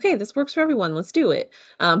be like, okay, this works for everyone, let's do it.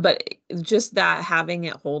 But just that having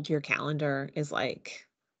it hold your calendar is like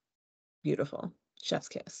beautiful. Chef's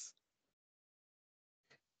kiss.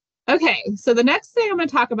 Okay, so the next thing I'm going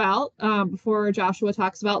to talk about before Joshua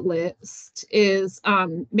talks about List is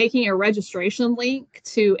making a registration link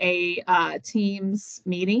to a Teams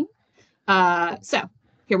meeting. So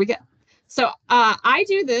here we go. So I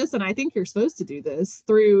do this, and I think you're supposed to do this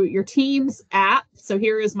through your Teams app. So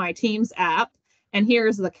here is my Teams app, and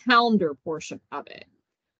here's the calendar portion of it.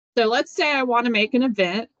 So let's say I want to make an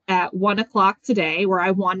event at 1 o'clock today where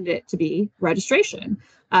I wanted it to be registration.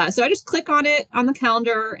 So I just click on it on the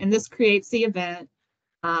calendar, and this creates the event.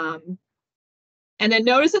 And then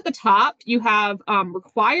notice at the top, you have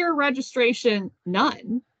require registration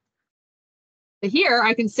none. But here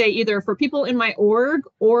I can say either for people in my org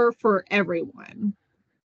or for everyone.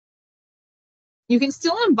 You can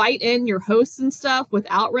still invite in your hosts and stuff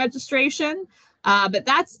without registration, but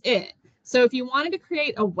that's it. So if you wanted to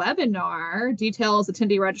create a webinar, details,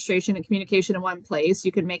 attendee registration, and communication in one place,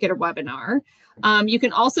 you can make it a webinar. You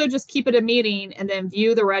can also just keep it a meeting and then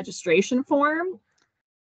view the registration form.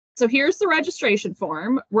 So here's the registration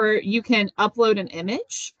form where you can upload an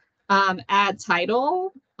image, add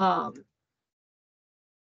title.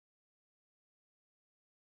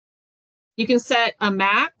 You can set a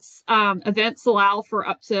max. Events allow for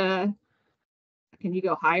up to, can you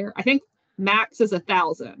go higher? I think max is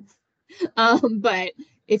 1,000. But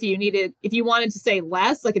if you wanted to say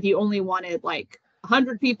less, like if you only wanted like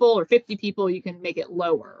 100 people or 50 people, you can make it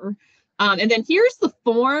lower. And then here's the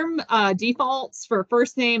form defaults for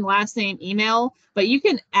first name, last name, email, but you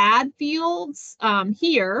can add fields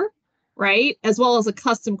here, right? As well as a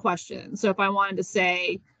custom question. So if I wanted to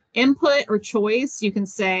say input or choice, you can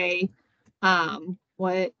say,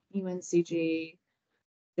 what UNCG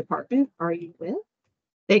department are you with?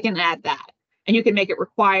 They can add that, and you can make it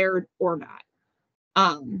required or not.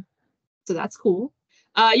 So that's cool.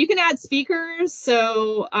 You can add speakers.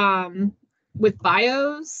 So with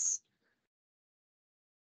bios,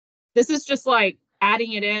 this is just like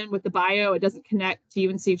adding it in with the bio. It doesn't connect to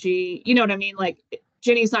UNCG. You know what I mean? Like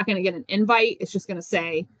Jenny's not going to get an invite. It's just going to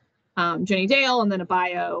say Jenny Dale and then a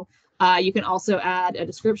bio. You can also add a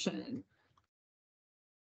description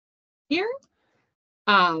here,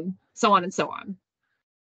 so on and so on.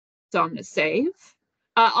 So I'm going to save.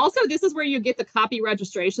 Also, this is where you get the copy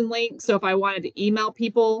registration link. So if I wanted to email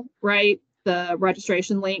people, right, the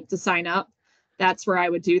registration link to sign up, that's where I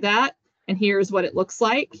would do that. And here's what it looks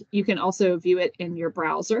like. You can also view it in your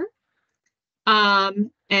browser.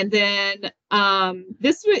 And then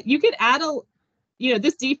this, you could add a, you know,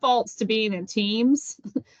 this defaults to being in Teams.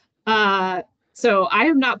 So I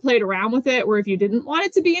have not played around with it where if you didn't want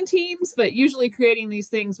it to be in Teams, but usually creating these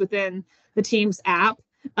things within the Teams app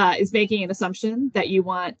is making an assumption that you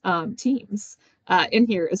want Teams in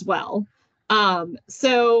here as well.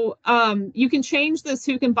 So you can change this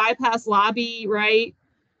who can bypass lobby, right?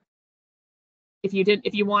 If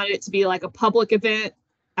you wanted it to be like a public event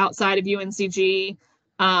outside of UNCG,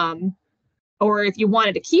 or if you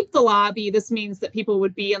wanted to keep the lobby, this means that people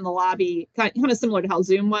would be in the lobby, kind of similar to how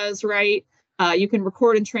Zoom was, right? You can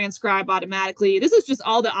record and transcribe automatically. This is just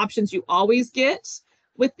all the options you always get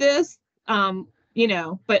with this, you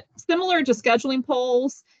know, but similar to scheduling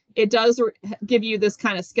polls, it does give you this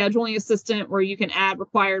kind of scheduling assistant where you can add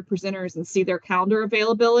required presenters and see their calendar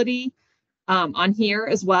availability on here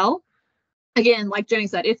as well. Again, like Jenny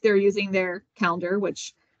said, if they're using their calendar,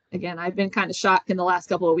 which again, I've been kind of shocked in the last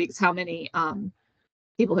couple of weeks how many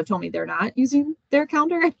people have told me they're not using their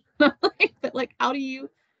calendar. But like, how do you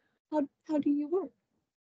work?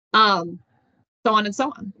 So on and so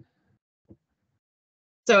on.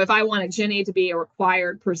 So if I wanted Jenny to be a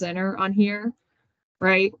required presenter on here,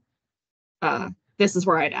 right? This is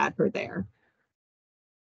where I'd add her there.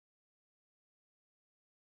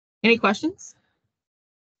 Any questions?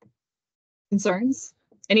 Concerns?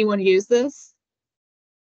 Anyone use this?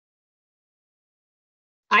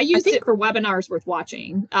 I used think- it for webinars worth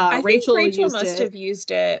watching. I Rachel think Rachel used must it. have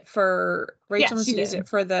used it for Rachel must she have used did. it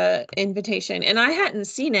for the invitation, and I hadn't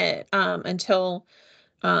seen it until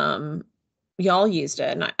y'all used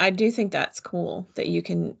it, and I do think that's cool that you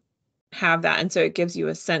can have that, and so it gives you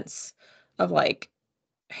a sense of like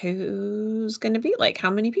who's going to be, like how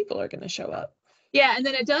many people are going to show up. Yeah, and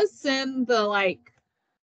then it does send the like,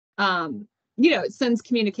 it sends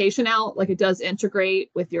communication out, like it does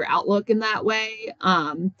integrate with your Outlook in that way.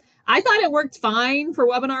 I thought it worked fine for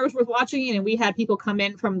webinars worth watching, and we had people come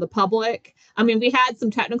in from the public. I mean, we had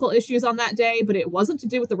some technical issues on that day, but it wasn't to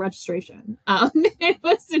do with the registration. It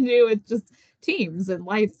was to do with just Teams and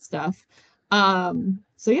live stuff.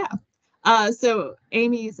 So yeah. So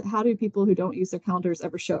Amy's, how do people who don't use their calendars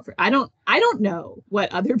ever show up for? I don't know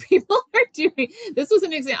what other people are doing. This was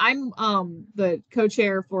an example. I'm the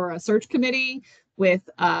co-chair for a search committee with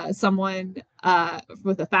someone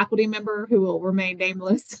with a faculty member who will remain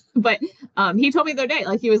nameless. But he told me the other day,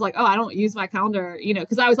 like he was like, oh, I don't use my calendar,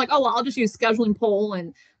 because I was like, oh, well, I'll just use scheduling poll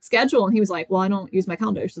and schedule. And he was like, well, I don't use my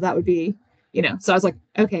calendar. So that would be, so I was like,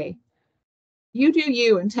 okay, you do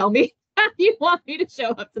you and tell me how you want me to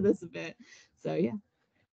show up to this event. So yeah,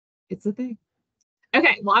 it's a thing.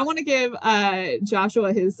 Okay, well, I want to give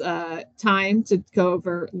Joshua his time to go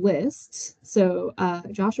over lists. So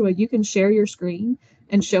Joshua, you can share your screen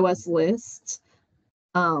and show us lists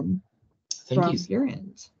from your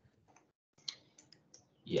end.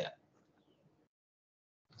 Yeah.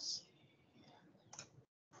 Let's see.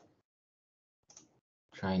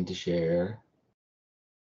 Trying to share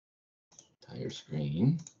entire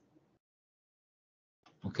screen.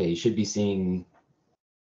 Okay, you should be seeing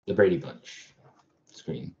the Brady Bunch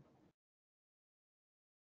screen.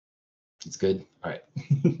 It's good. All right.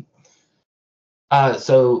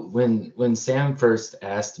 So when Sam first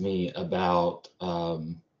asked me about,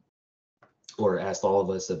 or asked all of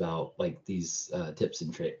us about like these tips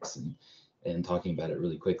and tricks and talking about it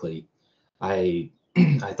really quickly, I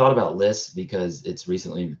I thought about lists because it's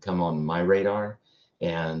recently come on my radar,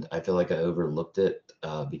 and I feel like I overlooked it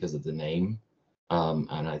because of the name.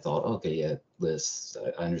 And I thought, okay, yeah, lists.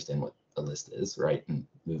 I understand what a list is, right? And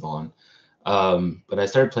move on. But I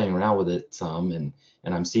started playing around with it some, and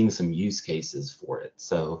I'm seeing some use cases for it.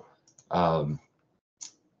 So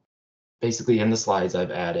basically in the slides,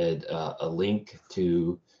 I've added a link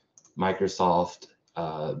to Microsoft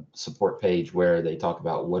support page where they talk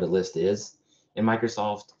about what a list is in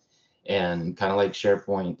Microsoft, and kind of like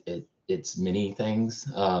SharePoint, it's many things.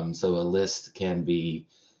 So a list can be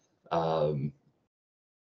an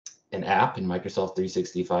app in Microsoft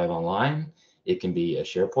 365 Online. It can be a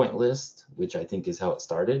SharePoint list, which I think is how it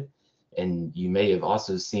started. And you may have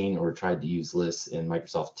also seen or tried to use lists in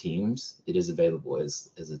Microsoft Teams. It is available as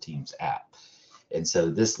a Teams app. And so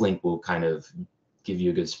this link will kind of give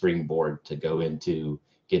you a good springboard to go into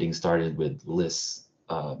getting started with lists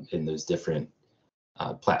in those different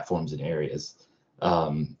platforms and areas.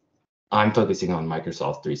 I'm focusing on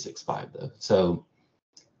Microsoft 365 though. So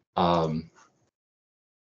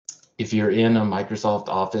if you're in a Microsoft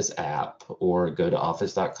Office app or go to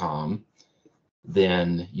office.com,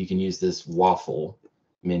 then you can use this waffle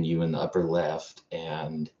menu in the upper left,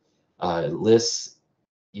 and lists,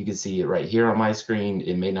 you can see it right here on my screen.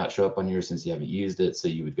 It may not show up on yours since you haven't used it, so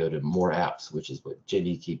you would go to more apps, which is what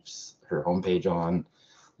Jenny keeps her homepage on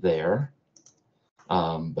there.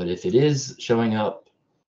 But if it is showing up,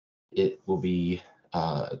 it will be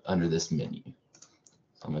under this menu.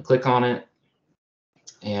 So I'm gonna click on it,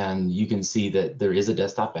 and you can see that there is a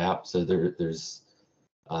desktop app. So there's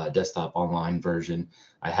a desktop online version.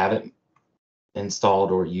 I haven't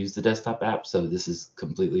installed or used the desktop app, so this is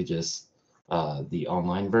completely just the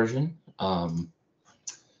online version.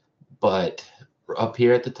 But up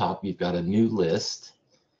here at the top, you've got a new list,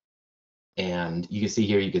 and you can see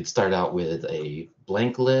here you could start out with a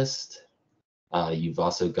blank list. You've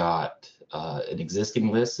also got an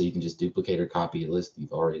existing list, so you can just duplicate or copy a list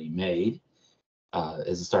you've already made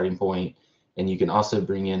as a starting point. And you can also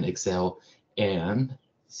bring in Excel and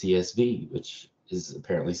CSV, which is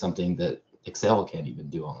apparently something that Excel can't even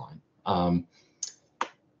do online.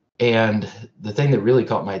 And the thing that really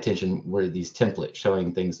caught my attention were these templates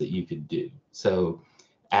showing things that you could do. So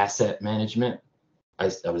asset management,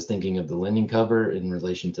 I was thinking of the lending cover in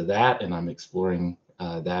relation to that, and I'm exploring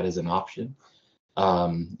that as an option.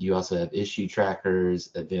 You also have issue trackers,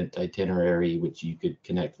 event itinerary, which you could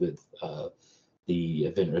connect with the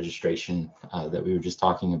event registration that we were just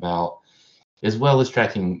talking about. as well as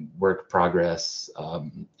tracking work progress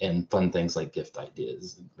and fun things like gift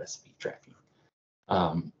ideas and recipe tracking.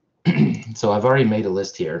 So I've already made a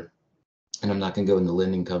list here, and I'm not going to go in the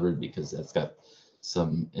lending cupboard because that's got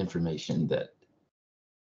some information that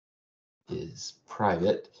is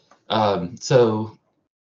private. So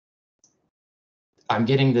I'm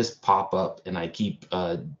getting this pop up, and I keep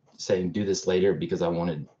saying do this later because I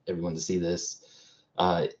wanted everyone to see this.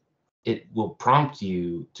 It will prompt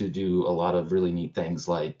you to do a lot of really neat things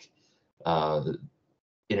like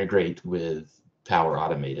integrate with Power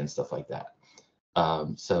Automate and stuff like that.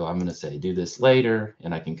 So I'm going to say do this later,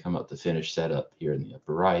 and I can come up to finish setup here in the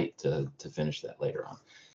upper right to finish that later on.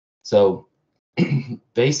 So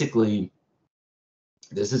basically,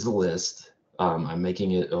 this is a list. I'm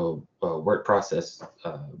making it a work process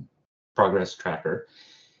progress tracker.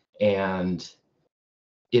 And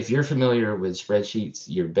if you're familiar with spreadsheets,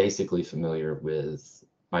 you're basically familiar with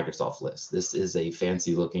Microsoft Lists. This is a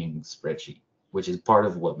fancy looking spreadsheet, which is part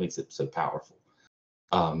of what makes it so powerful.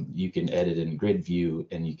 You can edit in grid view,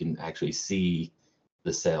 and you can actually see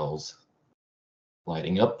the cells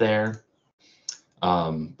lighting up there.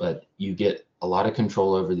 But you get a lot of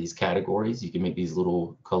control over these categories. You can make these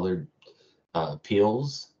little colored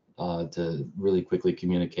peels to really quickly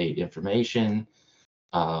communicate information.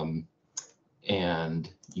 And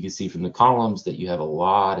you can see from the columns that you have a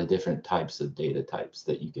lot of different types of data types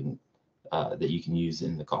that you can use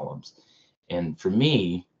in the columns. And for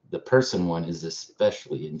me, the person one is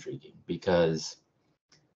especially intriguing because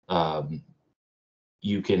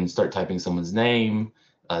you can start typing someone's name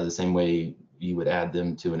the same way you would add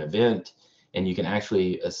them to an event, and you can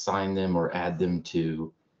actually assign them or add them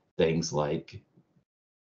to things like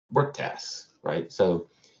work tasks, right? So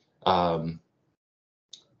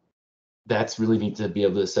that's really neat to be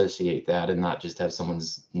able to associate that and not just have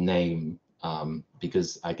someone's name,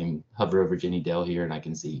 because I can hover over Jenny Dell here and I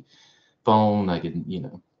can see phone. I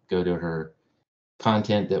can, go to her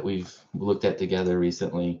content that we've looked at together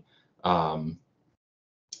recently. And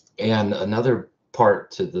another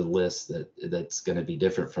part to the list that's going to be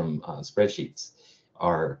different from spreadsheets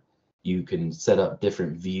are you can set up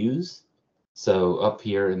different views. So up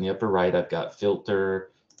here in the upper right, I've got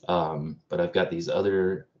filter, but I've got these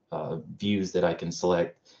other views that I can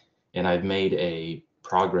select, and I've made a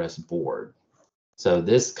progress board. So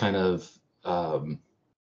this kind of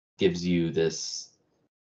gives you this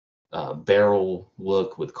barrel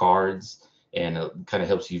look with cards, and it kind of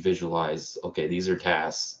helps you visualize, okay, these are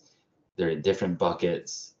tasks, they're in different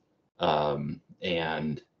buckets,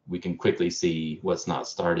 and we can quickly see what's not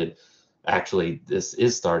started. Actually, this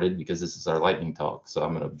is started because this is our lightning talk. So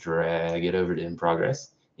I'm going to drag it over to in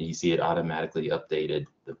progress, and you see it automatically updated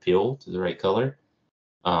the pill to the right color.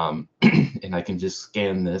 And I can just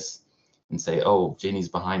scan this and say, oh, Jenny's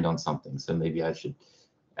behind on something, so maybe I should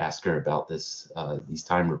ask her about this, these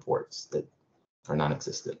time reports that are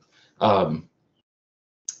non-existent.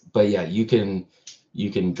 But yeah, you can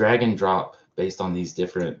drag and drop based on these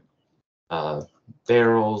different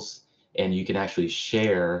barrels, and you can actually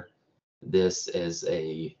share this as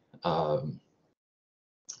a I'm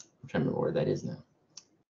trying to remember where that is now.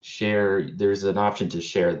 Share, there's an option to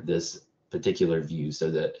share this particular view so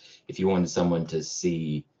that if you wanted someone to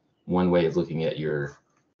see one way of looking at your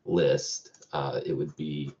list, it would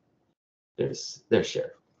be there's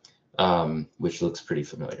share, which looks pretty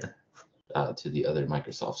familiar to the other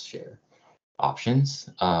Microsoft share options.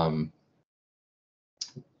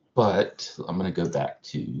 But I'm going to go back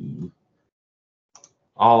to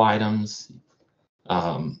all items.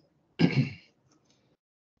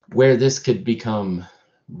 Where this could become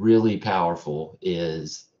really powerful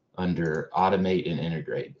is under automate and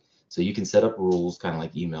integrate. So you can set up rules, kind of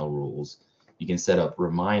like email rules. You can set up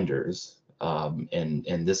reminders,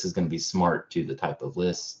 and this is going to be smart to the type of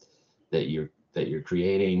list that you're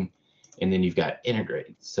creating. And then you've got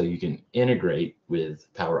integrate. So you can integrate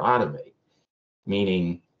with Power Automate,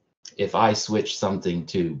 meaning if I switch something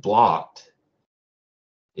to blocked,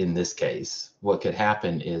 in this case, what could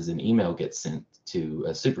happen is an email gets sent to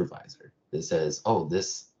a supervisor that says, oh,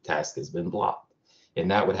 this task has been blocked. And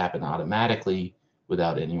that would happen automatically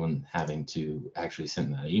without anyone having to actually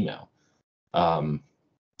send that email. And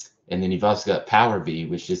then you've also got Power B,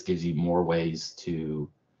 which just gives you more ways to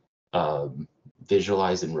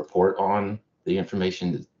visualize and report on the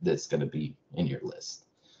information that's going to be in your list.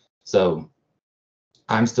 So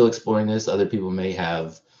I'm still exploring this. Other people may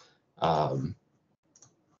have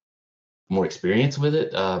more experience with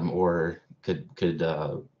it, or could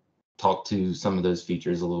talk to some of those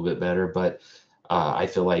features a little bit better. But I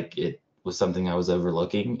feel like it was something I was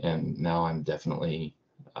overlooking, and now I'm definitely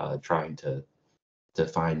trying to to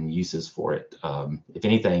find uses for it. If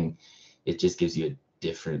anything, it just gives you a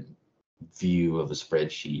different view of a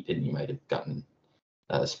spreadsheet, and you might have gotten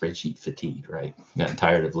spreadsheet fatigue, right? Gotten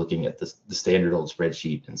tired of looking at the standard old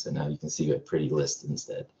spreadsheet, and so now you can see a pretty list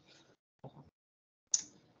instead.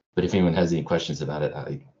 But if anyone has any questions about it,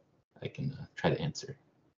 I can try to answer.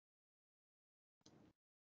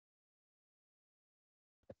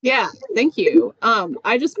 Yeah, thank you.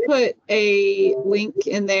 I just put a link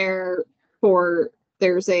in there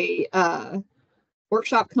there's a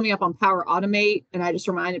workshop coming up on Power Automate, and I just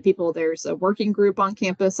reminded people there's a working group on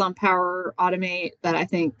campus on Power Automate that I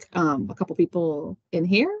think a couple people in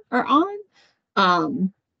here are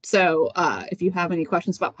on. So if you have any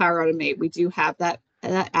questions about Power Automate, we do have that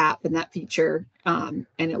app and that feature, and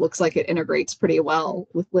it looks like it integrates pretty well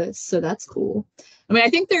with lists, so that's cool. I mean, I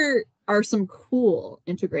think there are some cool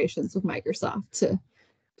integrations with Microsoft to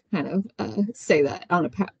kind of say that on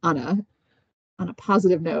a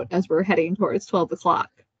positive note as we're heading towards 12 o'clock.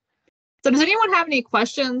 So does anyone have any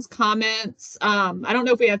questions, comments? I don't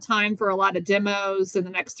know if we have time for a lot of demos in the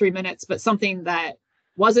next 3 minutes, but something that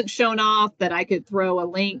wasn't shown off that I could throw a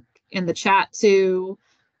link in the chat to.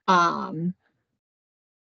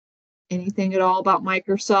 Anything at all about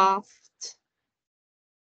Microsoft?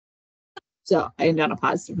 So I end on a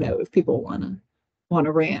positive note. If people want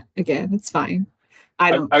to rant again, it's fine.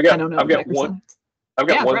 I don't know. I've got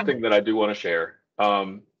Microsoft. one thing that I do want to share.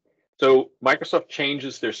 So Microsoft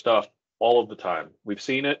changes their stuff all of the time. We've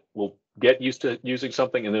seen it. We'll get used to using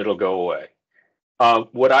something and then it'll go away.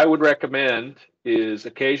 What I would recommend is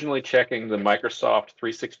occasionally checking the Microsoft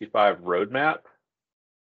 365 roadmap,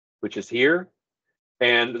 which is here.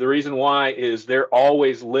 And the reason why is they're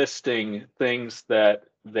always listing things that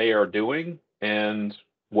they are doing and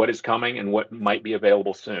what is coming and what might be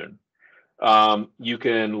available soon. You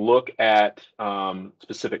can look at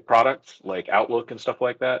specific products like Outlook and stuff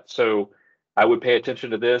like that. So I would pay attention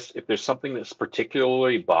to this. If there's something that's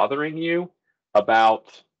particularly bothering you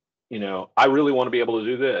about, I really want to be able to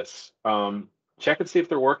do this, check and see if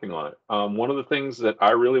they're working on it. One of the things that I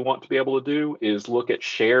really want to be able to do is look at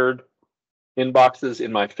shared inboxes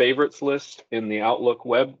in my favorites list in the Outlook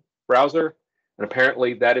web browser. And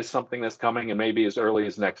apparently that is something that's coming and maybe as early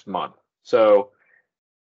as next month. So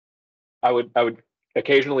I would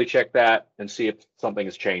occasionally check that and see if something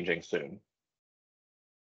is changing soon.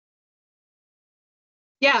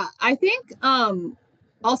 Yeah, I think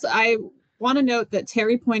also I want to note that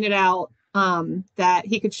Terry pointed out that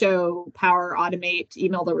he could show Power Automate to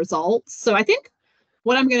email the results. So I think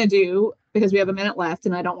what I'm going to do, because we have a minute left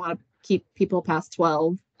and I don't want to keep people past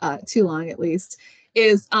 12 too long at least,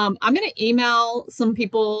 is I'm going to email some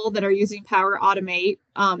people that are using Power Automate.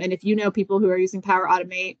 And if you know people who are using Power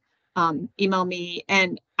Automate, email me.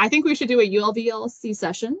 And I think we should do a ULVLC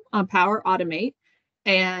session on Power Automate,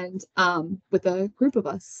 and with a group of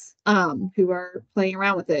us who are playing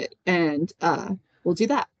around with it. And we'll do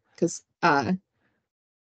that because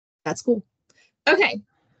that's cool. Okay.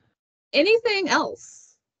 Anything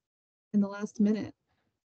else in the last minute?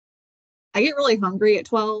 I get really hungry at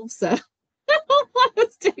 12, so I don't want to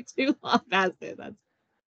stay too long past it. That's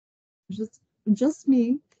just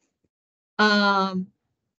me.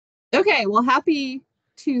 Okay, well, happy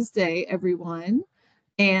Tuesday, everyone.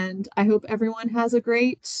 And I hope everyone has a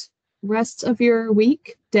great rest of your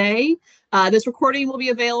week, day. This recording will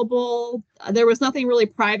be available. There was nothing really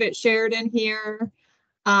private shared in here.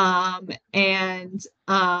 So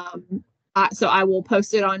I will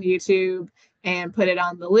post it on YouTube and put it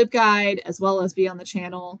on the LibGuide as well as be on the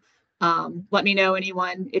channel. Let me know,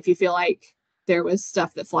 anyone, if you feel like there was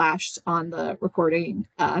stuff that flashed on the recording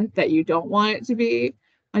that you don't want it to be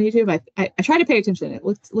on YouTube. I try to pay attention. It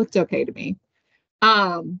looked okay to me.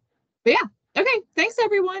 But yeah, okay. Thanks,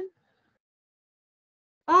 everyone.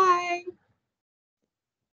 Bye.